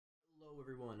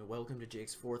Everyone, welcome to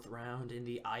Jake's 4th round in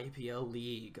the IPL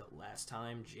League. Last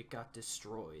time, Jake got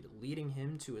destroyed, leading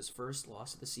him to his first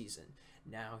loss of the season.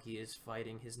 Now he is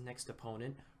fighting his next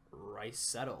opponent, Rice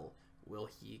Settle. Will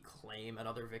he claim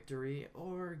another victory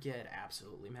or get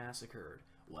absolutely massacred?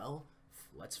 Well,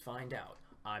 let's find out.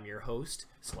 I'm your host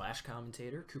 /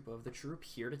 commentator, koopaofthetroop,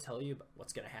 here to tell you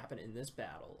what's going to happen in this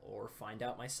battle, or find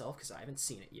out myself because I haven't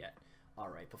seen it yet.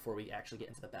 Alright, before we actually get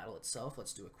into the battle itself,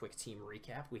 let's do a quick team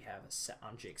recap. We have,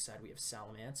 on Jake's side, we have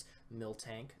Salamance,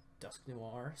 Miltank, Dusk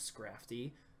Noir,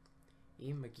 Scrafty,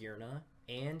 Magirna,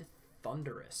 and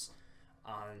Thunderous.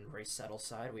 On Rice Settle's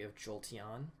side, we have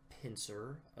Jolteon,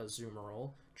 Pinsir,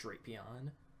 Azumarill,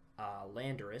 Drapion,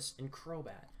 Landorus, and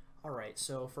Crobat. Alright,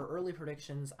 so for early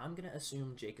predictions, I'm going to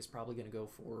assume Jake is probably going to go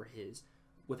for his,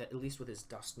 at least with his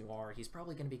Dusk Noir, he's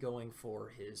probably going to be going for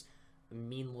his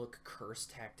Mean Look Curse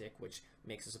tactic, which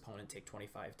makes his opponent take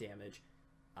 25 damage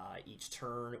each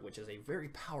turn, which is a very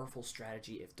powerful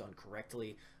strategy if done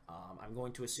correctly. I'm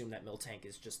going to assume that Miltank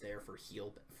is just there for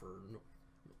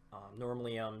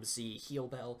normally Z Heal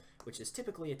Bell, which is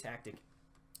typically a tactic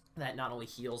that not only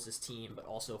heals his team but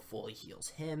also fully heals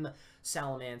him.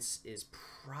 Salamance is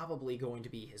probably going to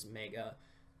be his Mega.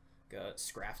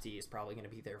 Scrafty is probably going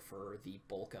to be there for the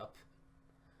bulk up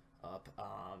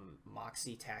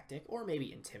Moxie tactic, or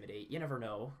maybe Intimidate. You never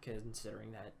know,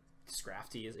 considering that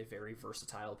Scrafty is a very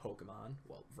versatile Pokemon.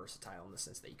 Well, versatile in the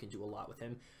sense that you can do a lot with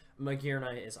him.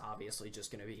 Magirna is obviously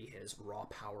just going to be his raw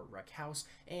power Wreck House,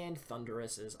 and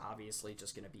Thunderous is obviously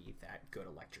just going to be that good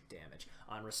electric damage.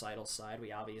 On Recital's side,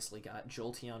 we obviously got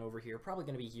Jolteon over here, probably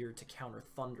going to be here to counter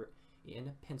Thunder.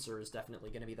 Pinsir is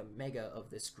definitely going to be the Mega of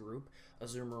this group.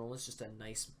 Azumarill is just a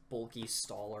nice bulky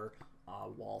staller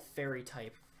wall fairy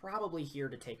type, probably here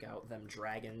to take out them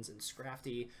dragons, and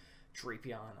Scrafty.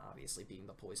 Drapion obviously being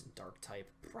the poison dark type,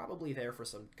 probably there for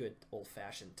some good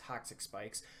old-fashioned toxic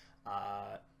spikes,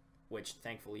 which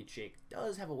thankfully Jake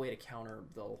does have a way to counter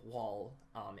the wall,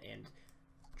 and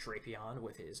Drapion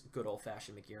with his good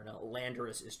old-fashioned Magirna.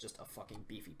 Landorus is just a fucking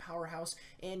beefy powerhouse,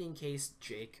 and in case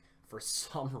Jake for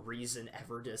some reason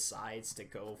ever decides to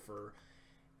go for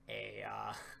a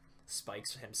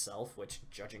Spikes himself, which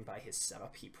judging by his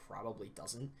setup he probably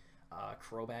doesn't,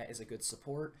 Crobat is a good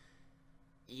support.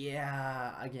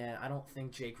 Yeah, again, I don't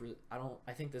think Jake,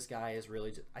 I think this guy is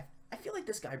really just, I feel like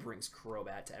this guy brings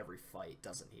Crobat to every fight,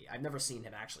 doesn't he? I've never seen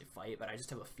him actually fight, but I just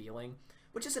have a feeling,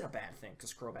 which isn't a bad thing,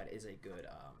 because Crobat is a good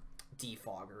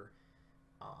defogger,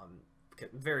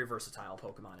 very versatile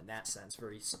Pokemon in that sense,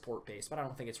 very support-based, but I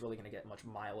don't think it's really going to get much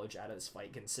mileage out of this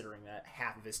fight, considering that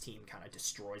half of his team kind of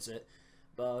destroys it.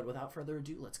 But without further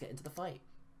ado, let's get into the fight.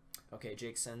 Okay,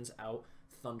 Jake sends out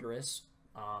Thunderous,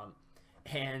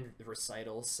 and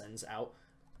Recital sends out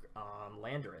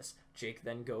Landorus. Jake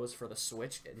then goes for the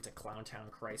switch into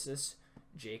Clowntown Crisis.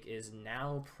 Jake is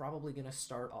now probably going to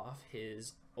start off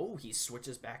his... Oh, he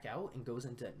switches back out and goes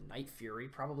into Night Fury.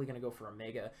 Probably going to go for a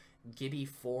Mega. Gibby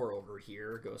 4 over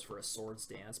here goes for a Swords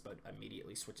Dance, but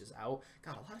immediately switches out.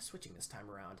 Got a lot of switching this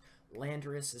time around.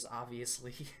 Landorus is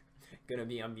obviously going to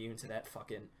be immune to that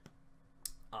fucking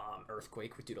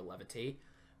Earthquake due to Levitate.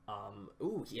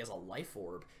 Ooh, he has a Life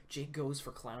Orb. Jake goes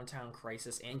for Clowntown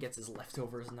Crisis and gets his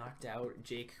leftovers knocked out.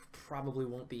 Jake probably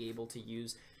won't be able to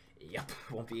use... Yep,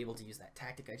 won't be able to use that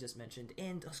tactic I just mentioned.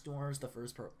 And Dusk Noir is the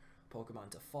first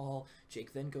Pokemon to fall.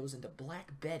 Jake then goes into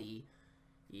Black Betty,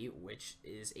 which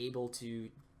is able to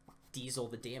diesel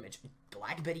the damage.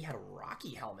 Black Betty had a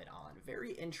Rocky helmet on.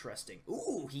 Very interesting.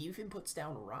 Ooh, he even puts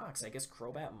down rocks. I guess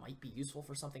Crobat might be useful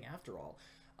for something after all.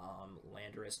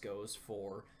 Landorus goes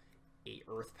for a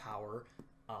Earth Power.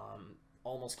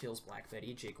 Almost kills Black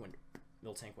Betty.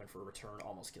 Miltank went for a return.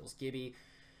 Almost kills Gibby.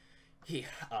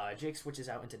 Jake switches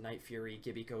out into Night Fury.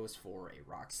 Gibby goes for a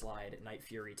Rock Slide. Night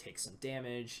Fury takes some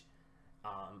damage,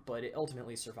 but it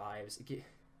ultimately survives.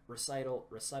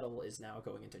 Recital is now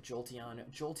going into Jolteon.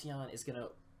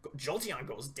 Jolteon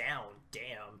goes down,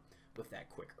 damn, with that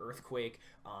quick Earthquake.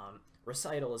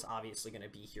 Recital is obviously going to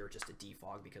be here just to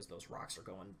defog because those rocks are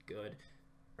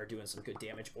doing some good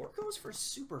damage, or goes for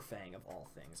Super Fang of all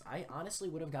things. I honestly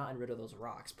would have gotten rid of those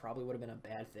rocks. Probably would have been a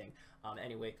bad thing.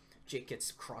 Anyway, Jake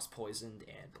gets cross-poisoned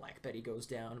and Black Betty goes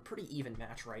down. Pretty even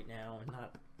match right now.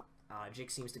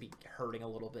 Jake seems to be hurting a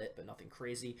little bit, but nothing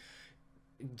crazy.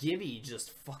 Gibby just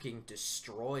fucking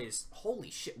destroys... Holy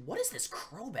shit, what is this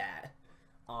Crobat?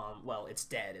 Well, it's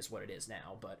dead is what it is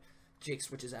now, but Jake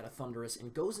switches out of Thunderous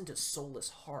and goes into Soulless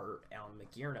Heart on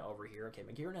Magirna over here. Okay,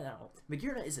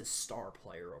 Magirna is a star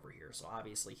player over here, so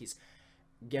obviously he's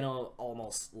gonna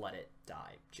almost let it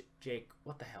die. Jake,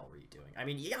 what the hell were you doing? I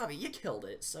mean, yeah, you killed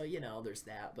it, so, you know, there's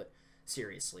that, but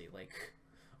seriously, like,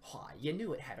 You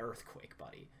knew it had Earthquake,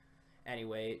 buddy.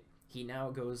 Anyway, he now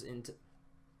goes into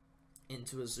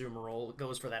a Zoomerol,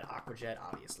 goes for that Aqua Jet,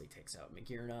 obviously takes out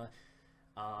Magearna.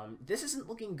 This isn't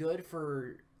looking good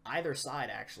for either side,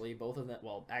 actually. Both of them,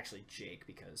 well, actually Jake,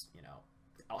 because, you know,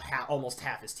 almost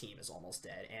half his team is almost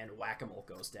dead, and Whack-A-Mole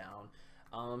goes down.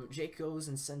 Jake goes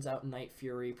and sends out Night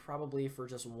Fury, probably for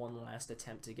just one last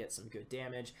attempt to get some good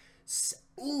damage.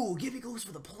 Ooh, Gibby goes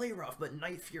for the Play Rough, but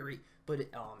Night Fury,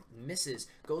 misses.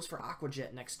 Goes for Aqua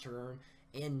Jet next turn,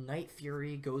 and Night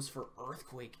Fury goes for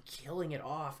Earthquake, killing it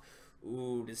off.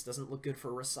 Ooh, this doesn't look good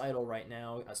for Recital right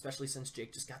now, especially since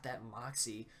Jake just got that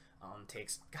Moxie.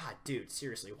 God, dude,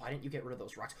 seriously, why didn't you get rid of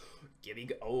those rocks?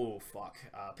 Oh, fuck.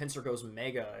 Pinsir goes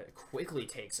Mega, quickly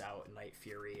takes out Night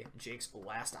Fury. Jake's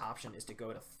last option is to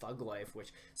go to Thug Life,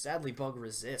 which sadly Bug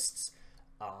resists.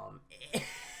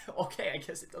 Okay, I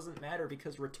guess it doesn't matter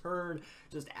because Return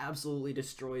just absolutely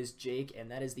destroys Jake, and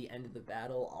that is the end of the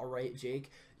battle. Alright, Jake,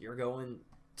 you're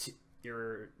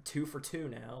 2 for 2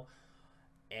 now.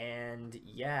 And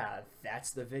yeah,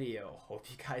 that's the video. Hope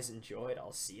you guys enjoyed.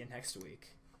 I'll see you next week.